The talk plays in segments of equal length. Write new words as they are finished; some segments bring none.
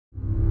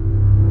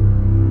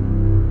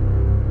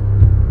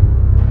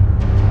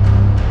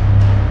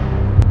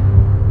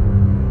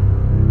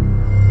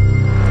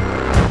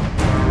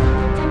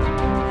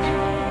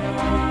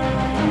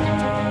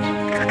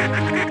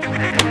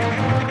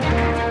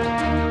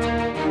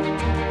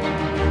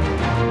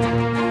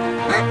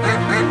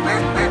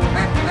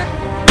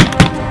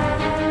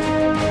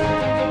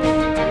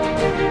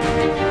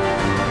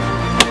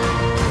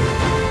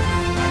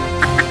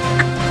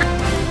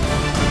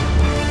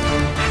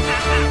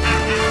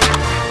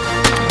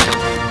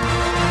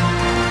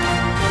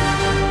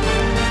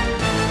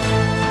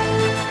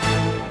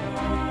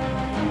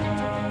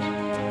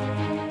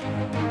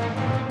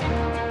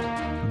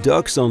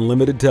Ducks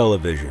Unlimited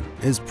Television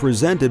is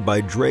presented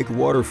by Drake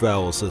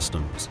Waterfowl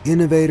Systems,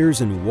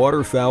 innovators in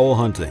waterfowl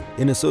hunting,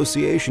 in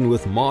association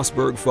with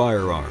Mossberg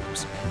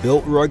Firearms.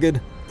 Built rugged,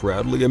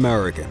 proudly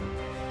American.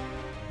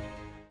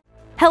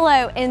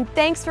 Hello, and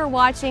thanks for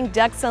watching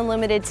Ducks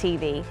Unlimited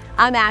TV.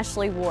 I'm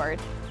Ashley Ward.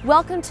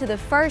 Welcome to the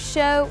first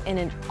show in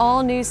an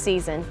all-new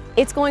season.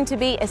 It's going to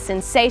be a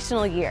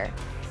sensational year.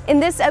 In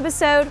this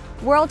episode,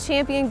 world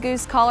champion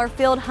goose caller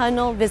Field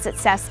Hunnell visits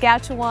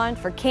Saskatchewan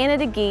for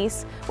Canada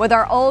geese with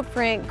our old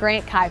friend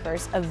Grant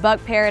Kuipers of Buck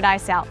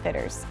Paradise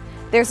Outfitters.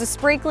 There's a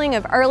sprinkling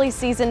of early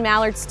season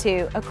mallards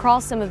too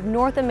across some of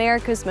North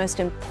America's most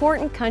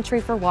important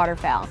country for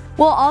waterfowl.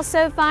 We'll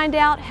also find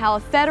out how a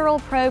federal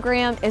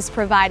program is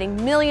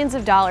providing millions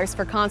of dollars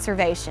for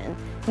conservation.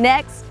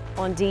 Next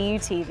on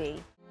DUTV.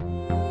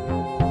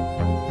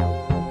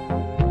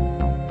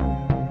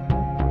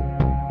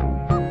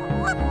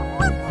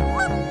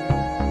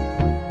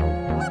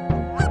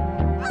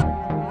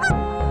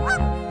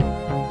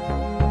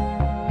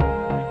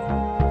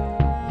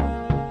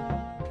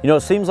 You know,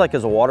 it seems like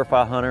as a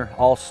waterfowl hunter,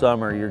 all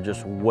summer you're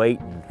just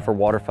waiting for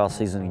waterfowl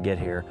season to get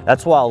here.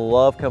 That's why I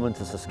love coming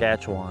to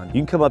Saskatchewan. You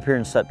can come up here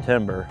in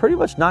September, pretty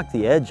much knock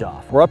the edge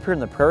off. We're up here in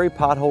the Prairie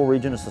Pothole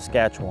region of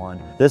Saskatchewan.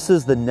 This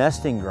is the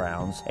nesting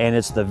grounds, and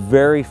it's the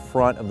very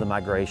front of the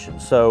migration.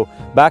 So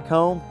back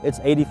home, it's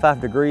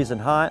 85 degrees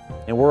and hot,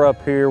 and we're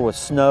up here with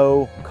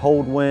snow,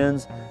 cold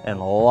winds, and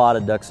a lot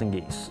of ducks and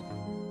geese.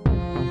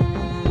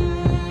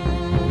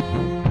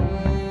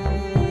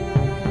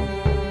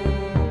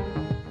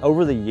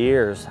 Over the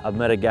years, I've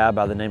met a guy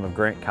by the name of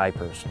Grant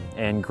Kuipers,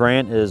 and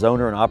Grant is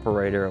owner and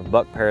operator of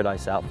Buck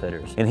Paradise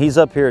Outfitters. And he's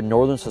up here in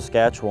northern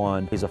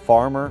Saskatchewan. He's a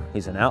farmer,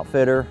 he's an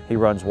outfitter, he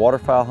runs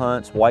waterfowl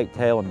hunts,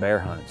 whitetail, and bear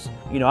hunts.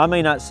 You know, I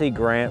may not see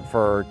Grant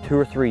for 2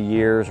 or 3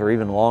 years or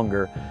even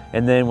longer,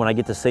 and then when I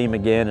get to see him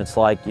again, it's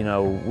like, you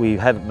know, we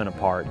haven't been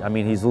apart. I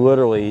mean, he's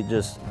literally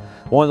just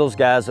one of those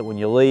guys that when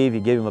you leave, you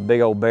give him a big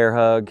old bear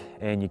hug,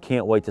 and you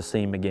can't wait to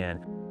see him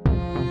again.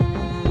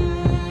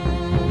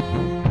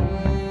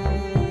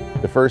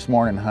 The first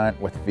morning hunt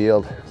with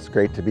Field, it's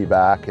great to be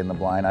back in the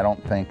blind. I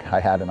don't think I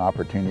had an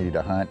opportunity to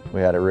hunt.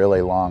 We had a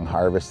really long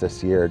harvest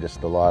this year,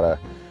 just a lot of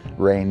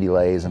rain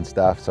delays and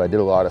stuff. So I did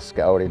a lot of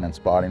scouting and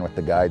spotting with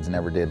the guides,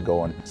 never did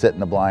go and sit in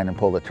the blind and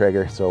pull the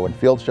trigger. So when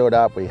Field showed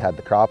up, we had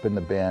the crop in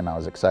the bin. I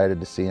was excited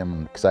to see him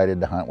and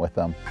excited to hunt with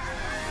him.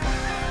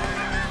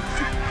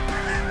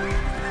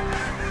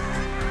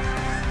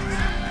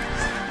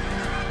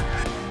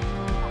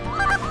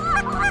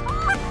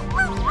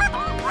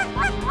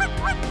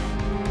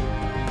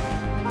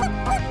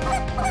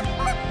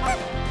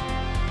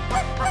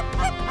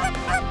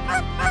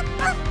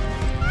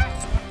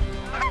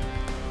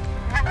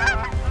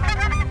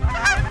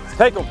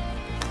 Take them.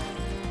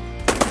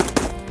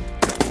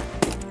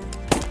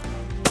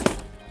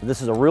 This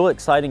is a real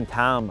exciting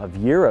time of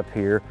year up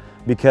here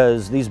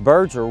because these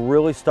birds are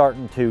really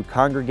starting to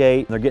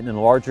congregate. They're getting in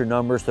larger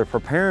numbers. They're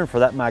preparing for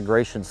that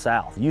migration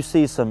south. You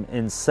see some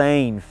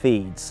insane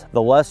feeds.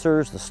 The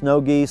lessers, the snow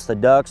geese, the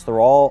ducks, they're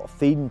all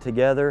feeding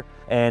together.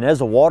 And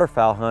as a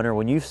waterfowl hunter,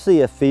 when you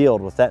see a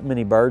field with that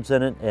many birds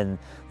in it and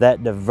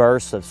that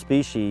diverse of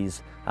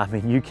species, I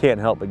mean, you can't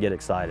help but get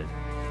excited.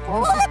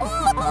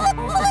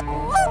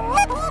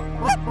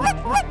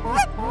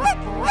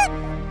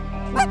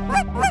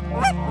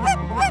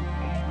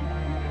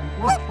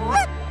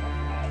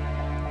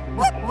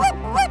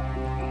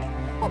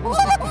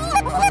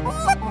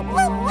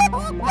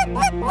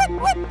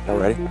 All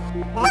ready?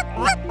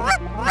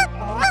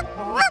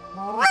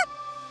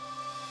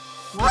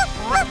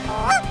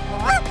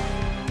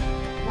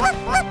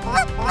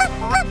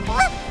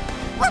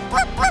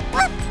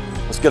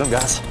 Let's get them,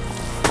 guys.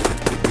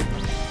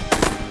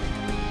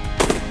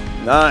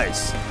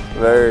 Nice,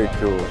 very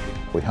cool.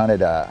 We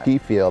hunted a pea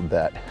field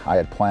that I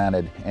had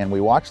planted, and we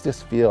watched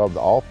this field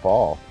all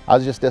fall. I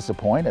was just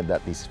disappointed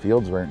that these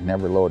fields were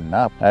never loading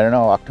up. I don't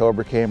know,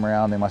 October came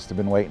around, they must have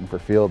been waiting for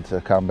Field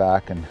to come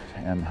back and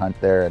hunt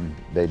there, and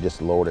they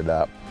just loaded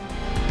up.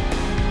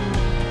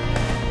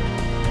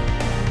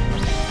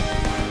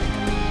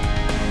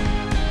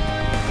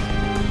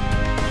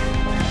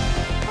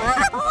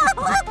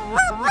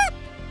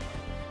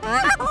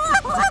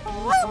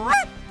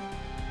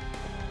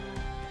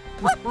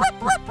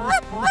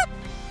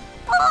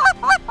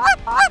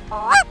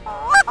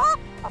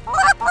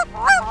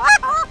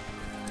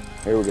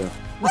 Here we go.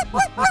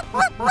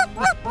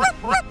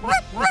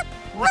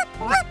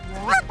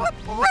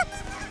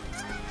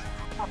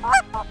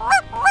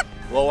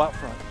 Low out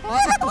front.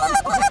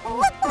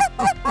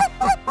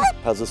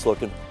 How's this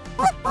looking?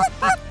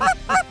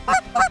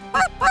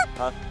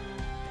 Huh?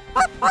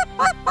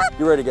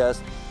 You ready,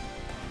 guys?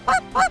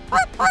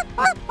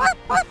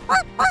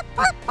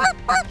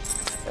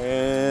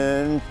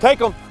 And take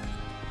them.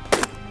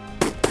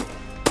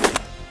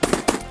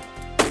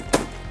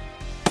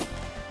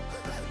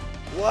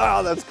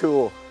 Wow, that's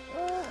cool.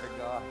 Oh my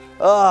gosh.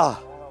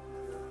 Ah,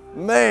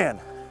 man.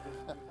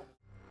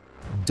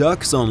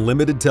 Ducks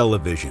Unlimited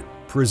Television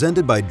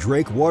presented by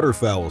Drake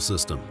Waterfowl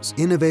Systems,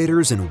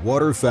 innovators in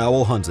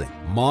waterfowl hunting.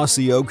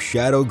 Mossy Oak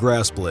Shadow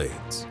Grass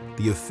Blades,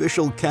 the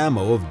official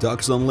camo of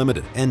Ducks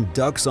Unlimited, and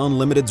Ducks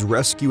Unlimited's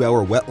Rescue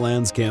Our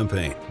Wetlands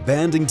campaign,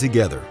 banding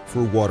together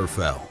for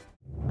waterfowl.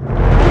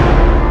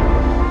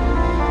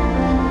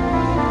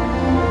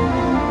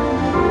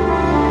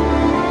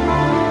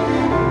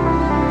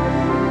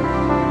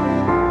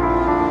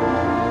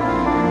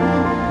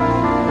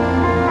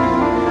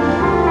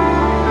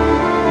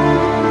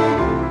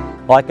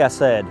 Like I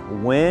said,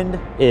 wind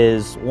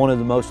is one of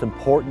the most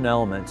important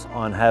elements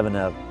on having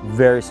a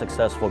very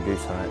successful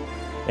goose hunt.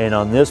 And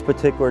on this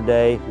particular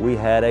day, we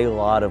had a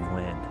lot of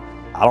wind.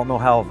 I don't know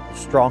how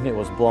strong it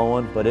was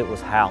blowing, but it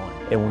was howling.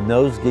 And when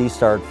those geese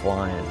started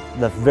flying,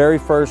 the very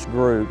first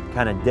group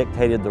kind of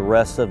dictated the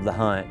rest of the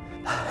hunt.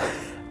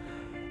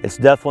 It's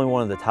definitely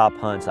one of the top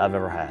hunts I've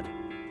ever had.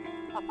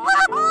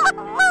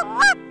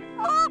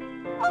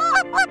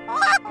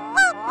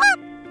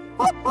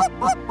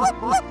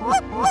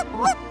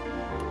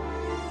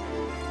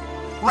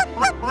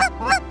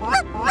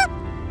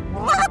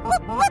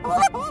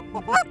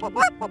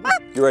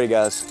 You ready,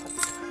 guys?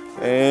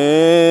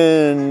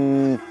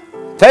 And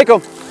take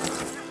them.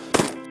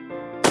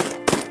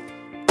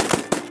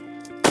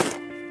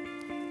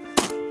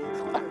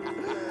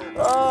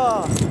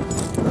 Oh.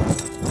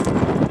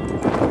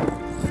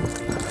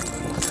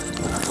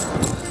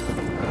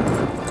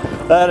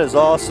 That is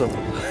awesome.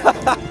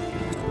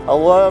 I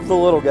love the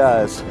little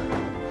guys.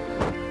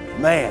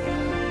 Man.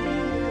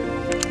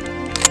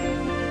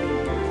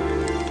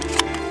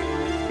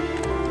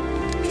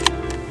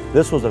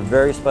 This was a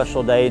very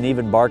special day, and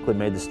even Barkley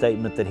made the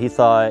statement that he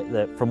thought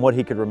that from what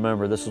he could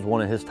remember, this was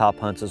one of his top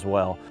hunts as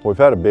well. We've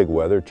had a big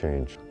weather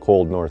change.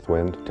 Cold north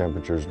wind,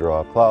 temperatures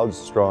drop, clouds,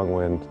 strong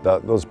wind.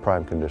 Those are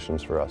prime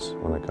conditions for us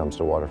when it comes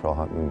to waterfowl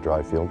hunting in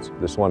dry fields.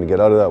 They just want to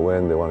get out of that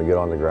wind, they want to get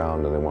on the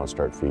ground, and they want to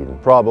start feeding.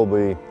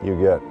 Probably you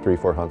get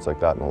 3-4 hunts like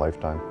that in a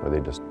lifetime where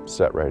they just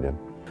set right in.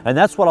 And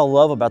that's what I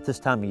love about this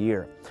time of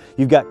year.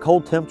 You've got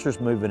cold temperatures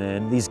moving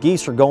in. These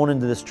geese are going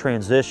into this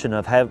transition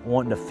of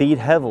wanting to feed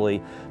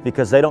heavily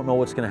because they don't know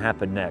what's going to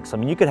happen next. I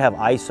mean, you could have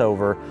ice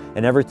over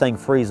and everything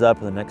freeze up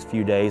in the next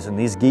few days, and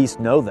these geese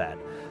know that.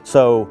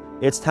 So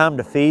it's time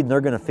to feed, and they're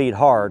going to feed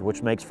hard,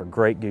 which makes for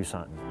great goose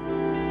hunting.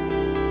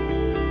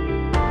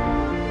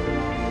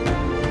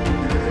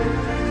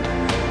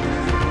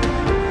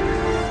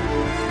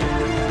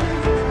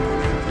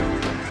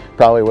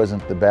 Probably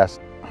wasn't the best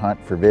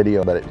hunt for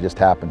video, but it just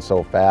happened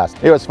so fast.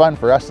 It was fun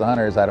for us, the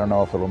hunters. I don't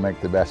know if it'll make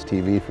the best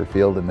TV for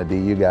Field and the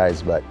DU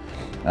guys, but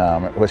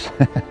it was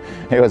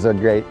it was a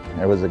great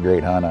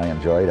hunt. I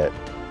enjoyed it.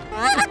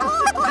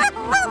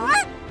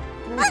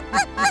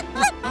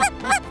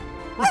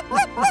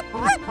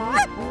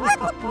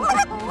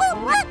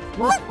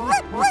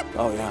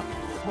 Oh yeah,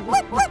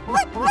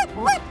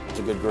 it's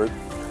a good group.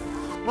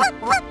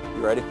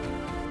 You ready?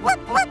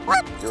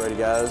 You ready,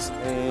 guys?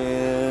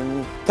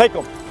 And take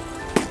them.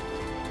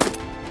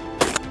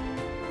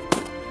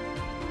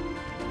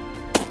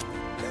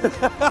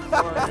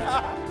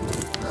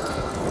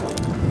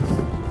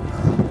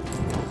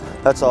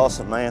 That's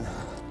awesome, man.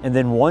 And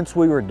then once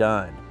we were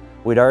done,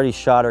 we'd already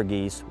shot our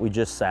geese, we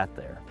just sat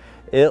there.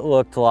 It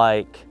looked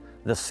like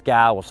the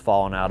sky was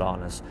falling out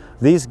on us.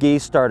 These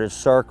geese started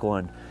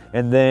circling,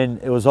 and then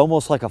it was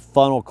almost like a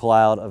funnel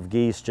cloud of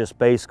geese just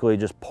basically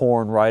just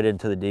pouring right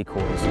into the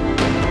decoys.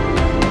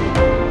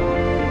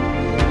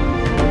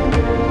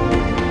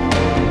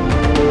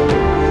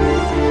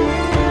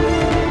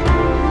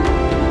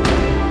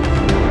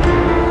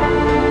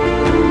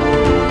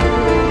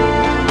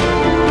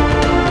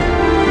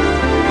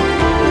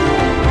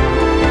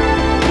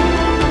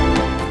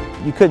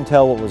 You couldn't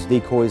tell what was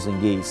decoys and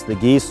geese. The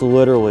geese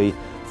literally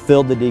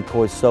filled the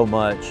decoys so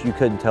much you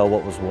couldn't tell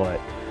what was what.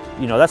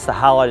 You know, that's the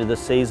highlight of this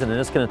season, and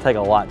it's going to take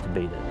a lot to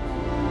beat it.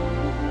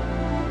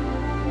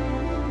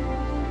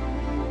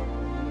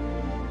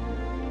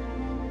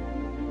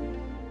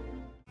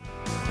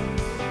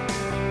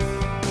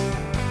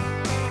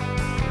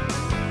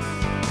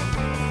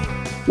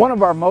 One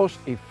of our most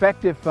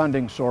effective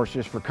funding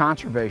sources for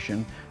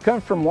conservation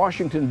comes from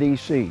Washington,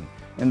 D.C.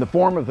 in the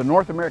form of the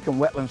North American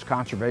Wetlands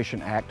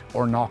Conservation Act,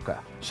 or NAWCA.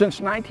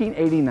 Since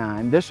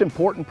 1989, this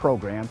important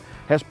program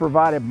has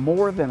provided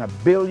more than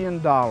 $1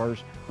 billion for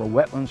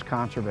wetlands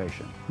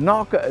conservation.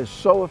 NAWCA is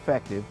so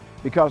effective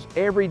because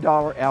every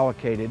dollar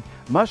allocated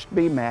must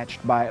be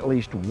matched by at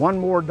least one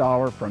more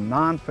dollar from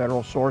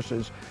non-federal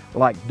sources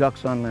like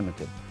Ducks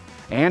Unlimited.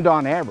 And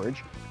on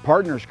average,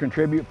 partners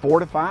contribute $4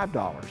 to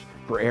 $5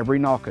 for every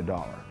NAWCA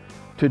dollar.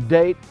 To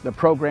date, the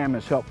program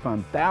has helped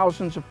fund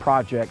thousands of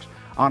projects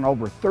on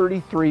over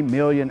 33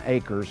 million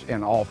acres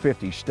in all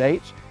 50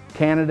 states,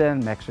 Canada,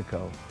 and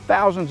Mexico.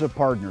 Thousands of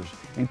partners,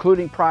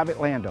 including private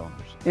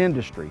landowners,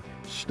 industry,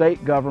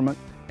 state government,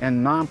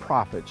 and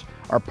nonprofits,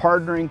 are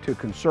partnering to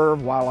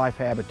conserve wildlife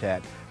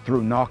habitat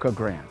through NAWCA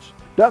grants.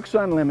 Ducks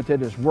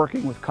Unlimited is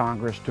working with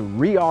Congress to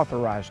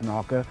reauthorize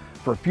NAWCA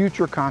for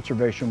future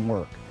conservation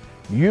work.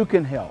 You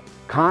can help.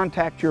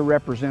 Contact your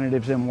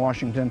representatives in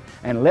Washington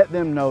and let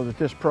them know that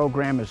this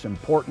program is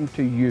important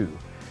to you.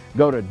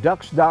 Go to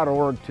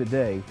ducks.org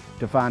today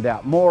to find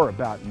out more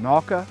about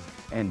NAWCA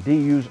and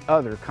DU's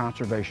other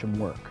conservation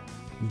work.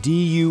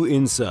 DU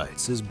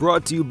Insights is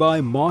brought to you by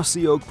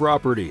Mossy Oak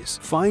Properties.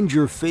 Find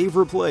your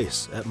favorite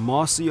place at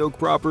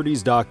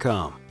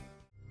mossyoakproperties.com.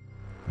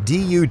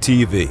 DU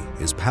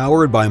TV is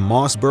powered by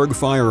Mossberg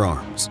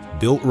Firearms,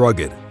 built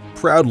rugged,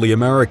 proudly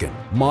American.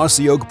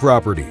 Mossy Oak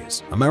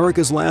Properties,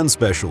 America's land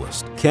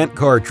specialist. Kent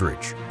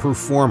Cartridge,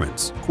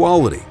 performance,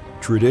 quality,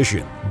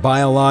 tradition,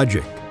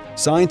 biologic,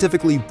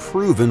 scientifically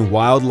proven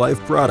wildlife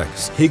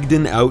products.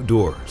 Higdon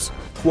Outdoors,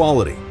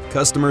 quality,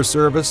 customer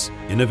service,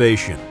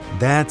 innovation.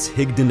 That's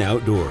Higdon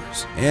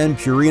Outdoors. And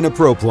Purina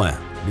Pro Plan,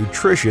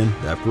 nutrition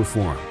that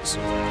performs.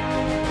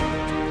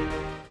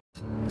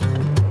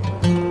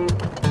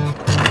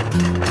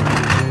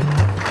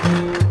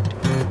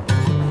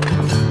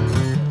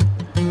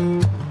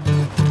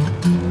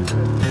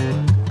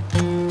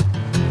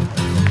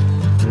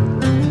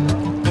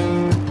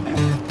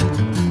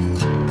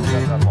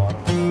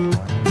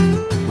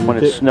 When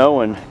it's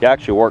snowing, you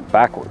actually work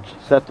backwards.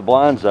 Set the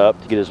blinds up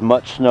to get as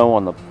much snow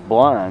on the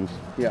blinds.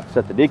 Yeah.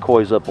 Set the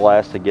decoys up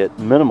last to get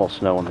minimal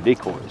snow on the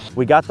decoys.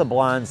 We got the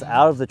blinds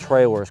out of the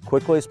trailer as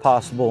quickly as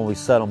possible and we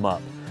set them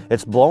up.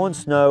 It's blowing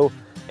snow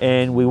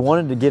and we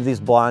wanted to give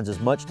these blinds as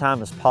much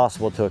time as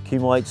possible to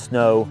accumulate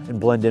snow and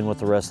blend in with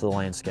the rest of the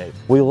landscape.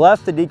 We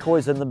left the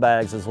decoys in the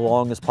bags as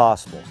long as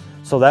possible.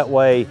 So that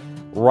way,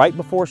 right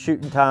before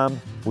shooting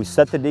time, we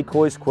set the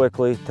decoys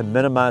quickly to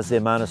minimize the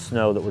amount of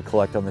snow that we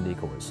collect on the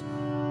decoys.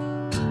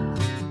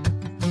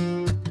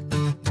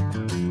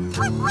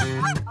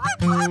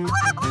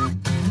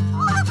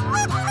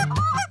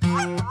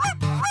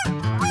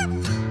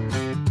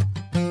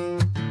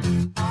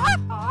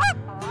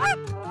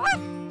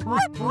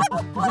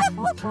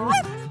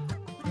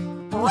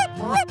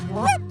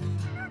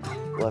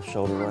 Left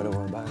shoulder right over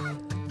our back.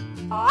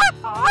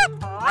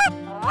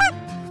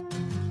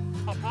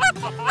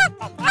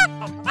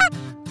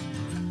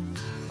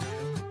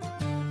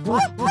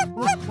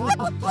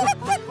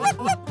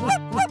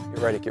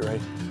 Get ready, get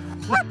ready.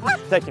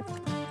 Take him.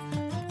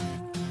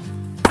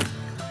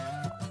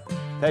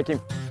 Take him.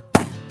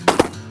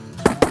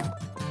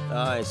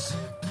 Nice.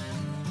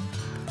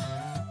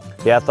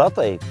 Yeah, I thought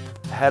they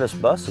had us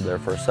busted there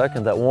for a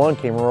second. That one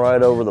came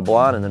right over the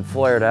blind and then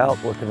flared out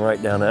looking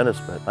right down at us,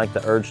 but I think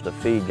the urge to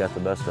feed got the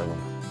best of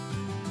them.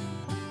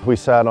 We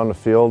sat on the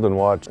field and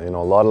watched, a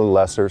lot of the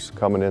lessers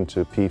coming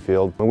into pea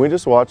field. And we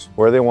just watched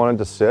where they wanted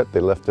to sit.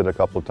 They lifted a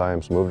couple of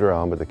times, moved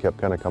around, but they kept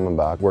kind of coming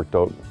back. Worked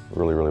out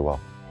really, really well.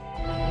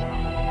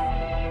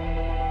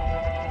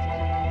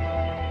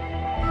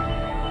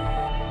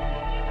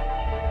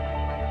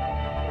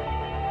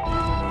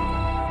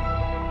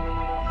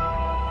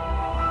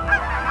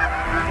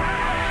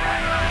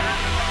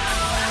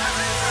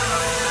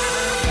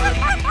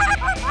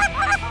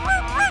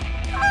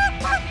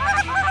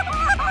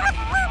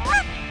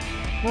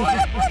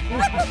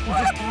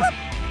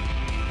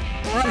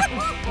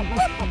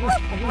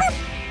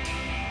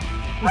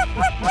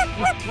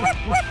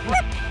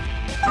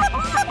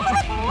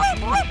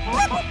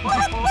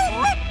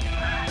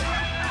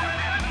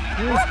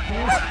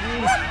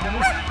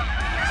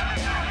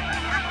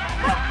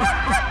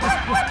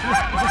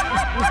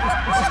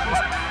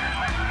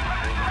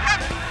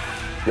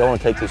 Y'all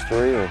want to take these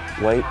three or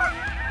wait?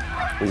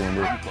 What are you going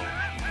to do?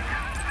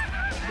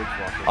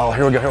 Oh,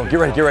 here we go. Here we go. Get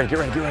ready, get ready, get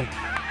ready, get ready.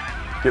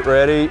 Get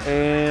ready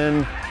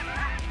and...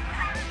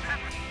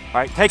 All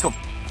right, take them.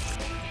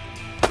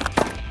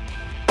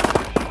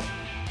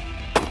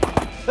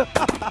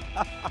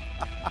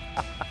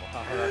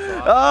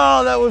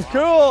 Oh, that was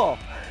cool.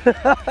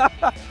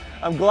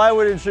 I'm glad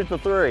we didn't shoot the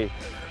three.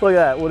 Look at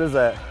that, what is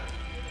that?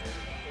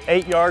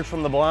 8 yards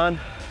from the blind.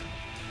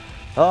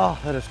 Oh,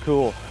 that is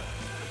cool.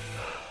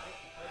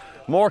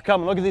 More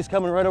coming, look at these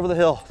coming right over the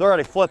hill. They're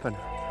already flipping.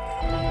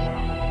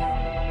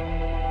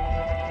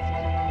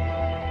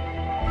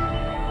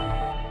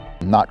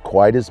 Not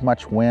quite as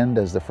much wind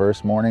as the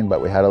first morning,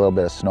 but we had a little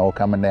bit of snow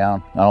coming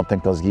down. I don't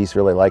think those geese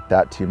really liked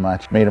that too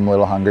much. Made them a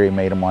little hungry,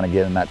 made them want to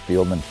get in that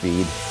field and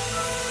feed.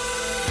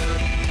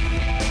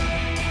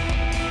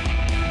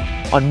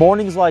 On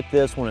mornings like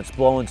this, when it's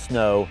blowing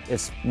snow,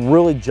 it's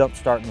really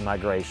jump-starting the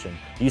migration.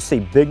 You see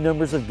big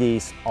numbers of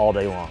geese all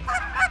day long.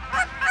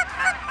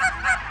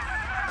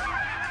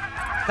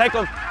 Take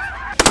them.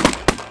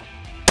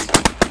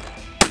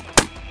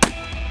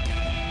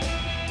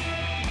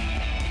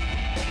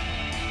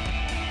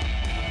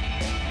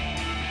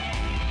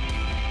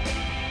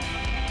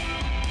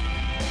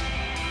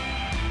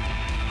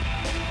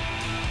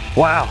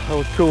 Wow, that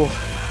was cool.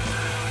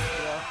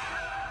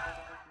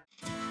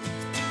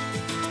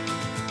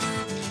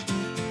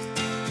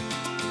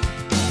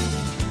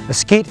 The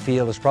skeet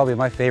field is probably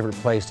my favorite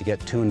place to get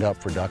tuned up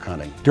for duck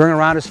hunting. During a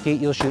round of skeet,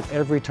 you'll shoot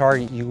every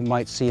target you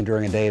might see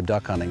during a day of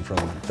duck hunting, from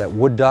that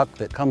wood duck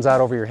that comes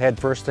out over your head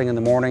first thing in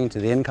the morning, to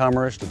the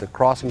incomers, to the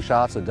crossing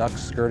shots of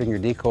ducks skirting your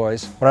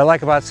decoys. What I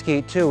like about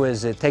skeet too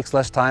is it takes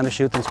less time to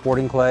shoot than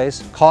sporting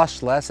clays,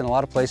 costs less, and a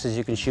lot of places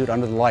you can shoot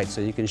under the lights,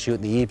 so you can shoot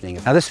in the evening.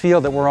 Now this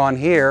field that we're on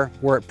here,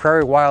 we're at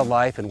Prairie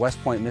Wildlife in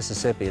West Point,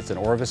 Mississippi. It's an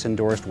Orvis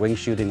endorsed wing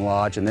shooting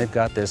lodge, and they've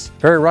got this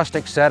very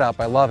rustic setup.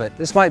 I love it.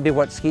 This might be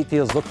what skeet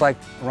fields looked like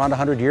around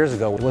 100 years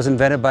ago. It was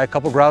invented by a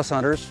couple grouse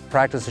hunters,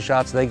 practiced the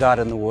shots they got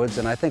in the woods,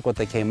 and I think what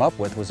they came up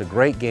with was a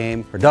great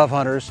game for dove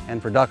hunters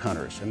and for duck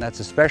hunters. And that's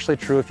especially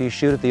true if you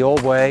shoot it the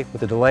old way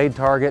with a delayed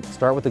target.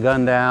 Start with the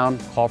gun down,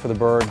 call for the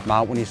bird,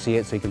 mount when you see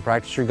it, so you can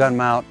practice your gun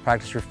mount,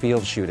 practice your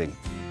field shooting.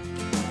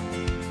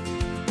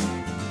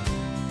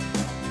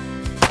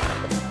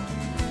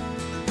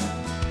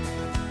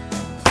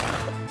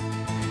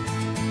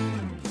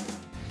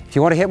 If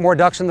you want to hit more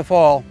ducks in the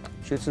fall,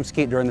 shoot some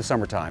skeet during the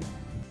summertime.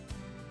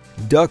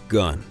 Duck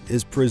Gun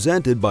is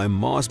presented by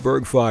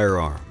Mossberg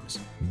Firearms.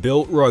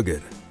 Built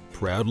rugged,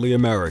 proudly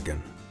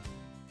American.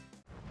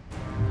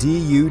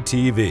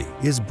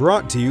 DUTV is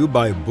brought to you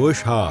by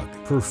Bush Hog.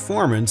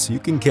 Performance you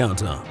can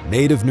count on.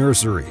 Native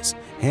Nurseries,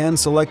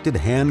 hand-selected,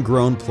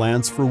 hand-grown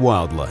plants for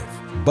wildlife.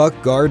 Buck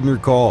Gardner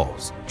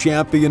Calls,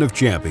 champion of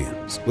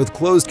champions, with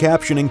closed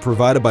captioning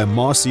provided by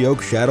Mossy Oak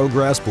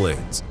Shadowgrass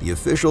Blades, the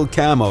official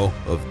camo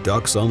of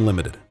Ducks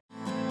Unlimited.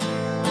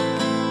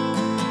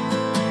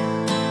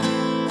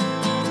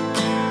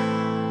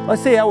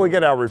 Let's see how we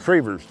get our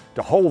retrievers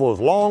to hold those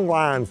long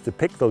lines to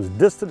pick those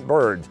distant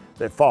birds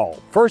that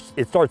fall. First,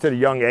 it starts at a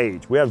young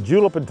age. We have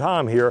Julep and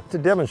Tom here to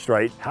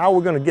demonstrate how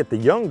we're going to get the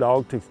young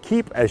dog to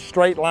keep a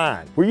straight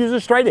line. We use a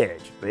straight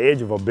edge. The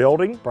edge of a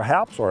building,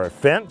 perhaps, or a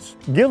fence,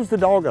 gives the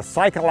dog a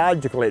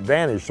psychological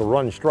advantage to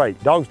run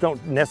straight. Dogs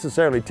don't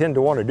necessarily tend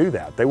to want to do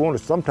that. They want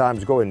to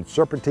sometimes go in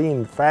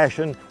serpentine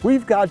fashion.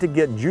 We've got to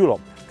get Julep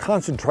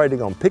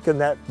concentrating on picking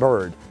that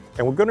bird,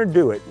 and we're going to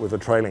do it with a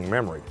trailing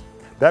memory.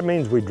 That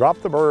means we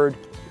drop the bird,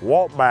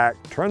 walk back,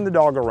 turn the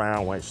dog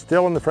around when it's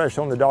still in the fresh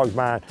on the dog's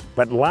mind,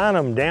 but line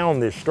them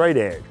down this straight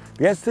edge.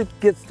 Yes, it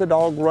gets the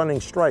dog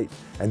running straight.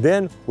 And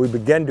then we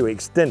begin to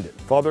extend it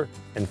further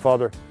and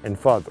further and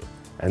further.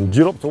 And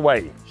Julep's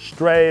away,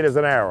 straight as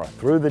an arrow,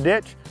 through the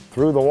ditch,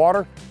 through the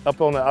water, up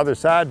on the other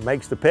side,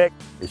 makes the pick.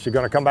 Is she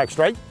gonna come back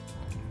straight?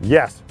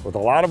 Yes, with a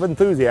lot of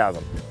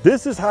enthusiasm.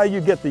 This is how you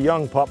get the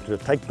young pup to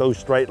take those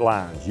straight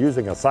lines,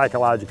 using a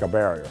psychological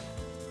barrier.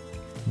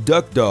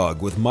 Duck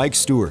Dog with Mike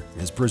Stewart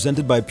is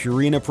presented by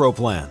Purina Pro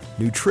Plan,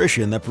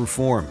 nutrition that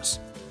performs.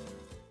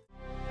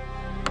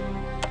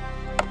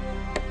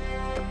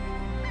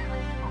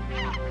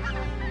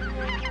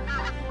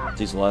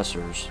 These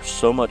lessers are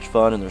so much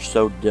fun, and they're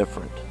so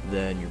different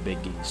than your big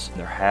geese.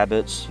 Their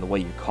habits, the way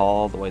you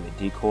call, the way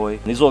they decoy.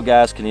 And these little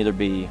guys can either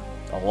be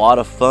a lot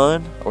of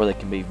fun or they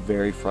can be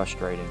very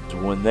frustrating.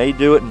 When they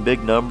do it in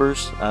big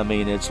numbers, I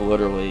mean, it's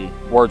literally,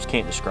 words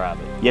can't describe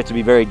it. You have to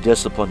be very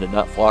disciplined to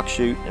not flock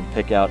shoot and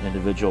pick out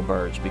individual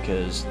birds,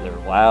 because they're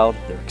loud,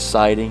 they're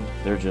exciting,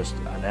 they're just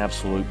an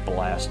absolute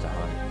blast to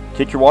hunt.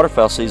 Kick your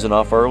waterfowl season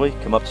off early,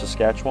 come up to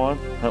Saskatchewan,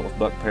 hunt with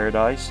Buck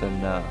Paradise, and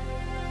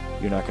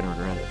you're not going to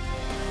regret it.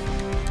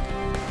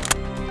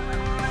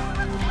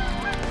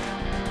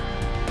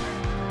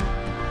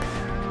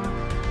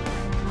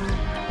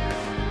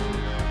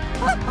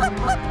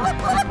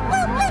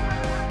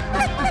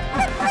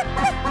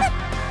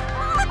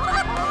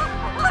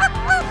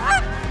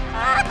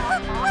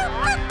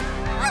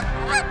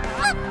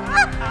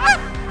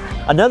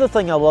 Another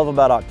thing I love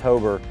about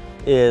October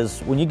is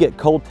when you get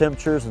cold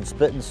temperatures and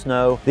spitting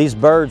snow, these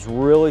birds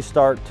really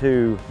start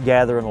to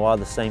gather in a lot of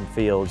the same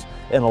fields.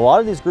 And a lot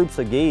of these groups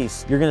of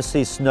geese, you're going to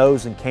see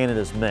snows and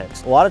Canadas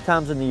mixed. A lot of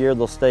times in the year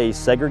they'll stay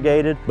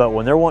segregated, but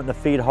when they're wanting to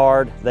feed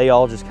hard, they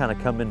all just kind of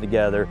come in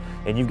together,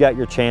 and you've got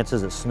your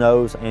chances at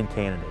snows and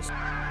Canadas.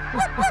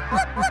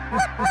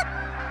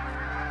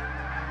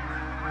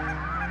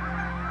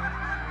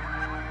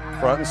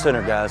 Front and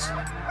center, guys.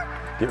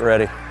 Get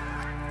ready.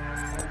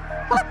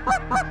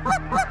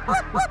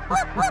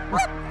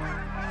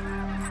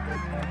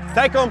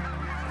 Take them.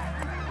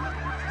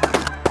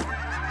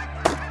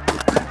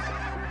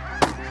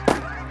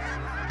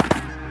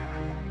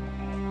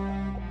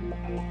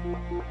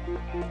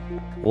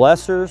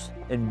 Lessers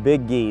and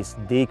big geese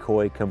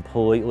decoy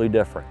completely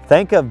different.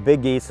 Think of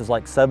big geese as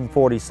like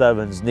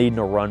 747s needing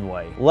a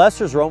runway.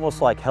 Lessers are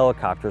almost like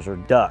helicopters or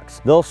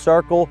ducks. They'll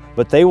circle,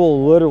 but they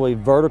will literally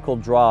vertical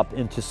drop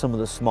into some of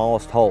the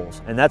smallest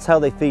holes. And that's how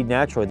they feed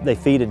naturally. They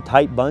feed in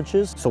tight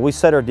bunches. So we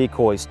set our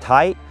decoys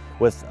tight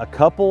with a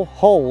couple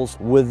holes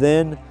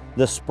within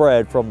the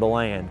spread from the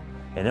land,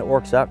 and it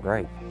works out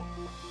great.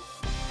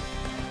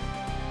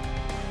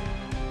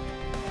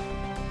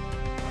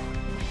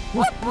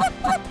 Ready?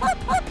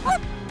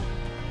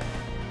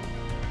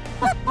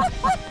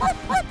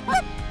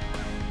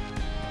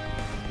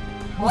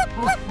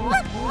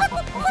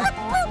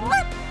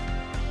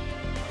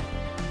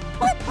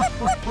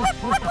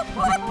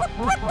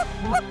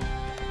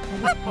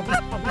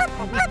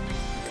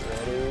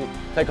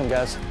 Take them,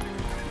 guys.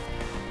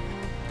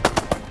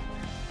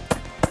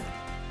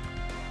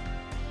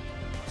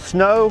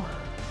 Snow,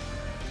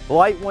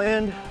 light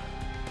wind,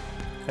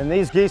 and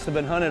these geese have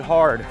been hunted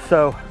hard.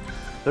 So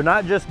they're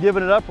not just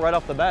giving it up right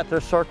off the bat,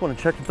 they're circling and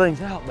checking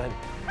things out, but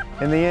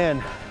in the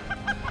end,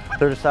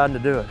 they're deciding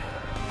to do it.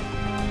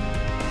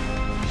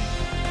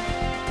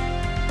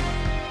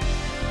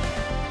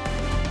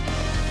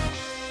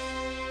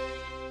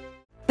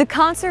 The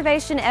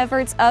conservation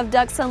efforts of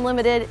Ducks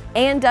Unlimited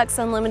and Ducks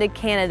Unlimited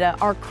Canada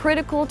are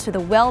critical to the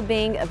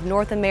well-being of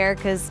North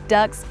America's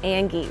ducks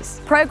and geese.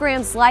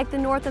 Programs like the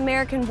North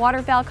American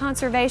Waterfowl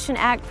Conservation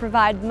Act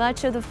provide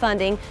much of the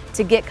funding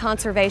to get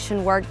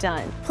conservation work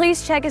done.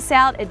 Please check us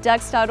out at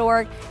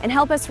ducks.org and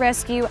help us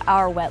rescue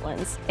our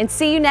wetlands. And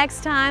see you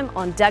next time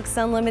on Ducks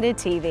Unlimited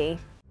TV.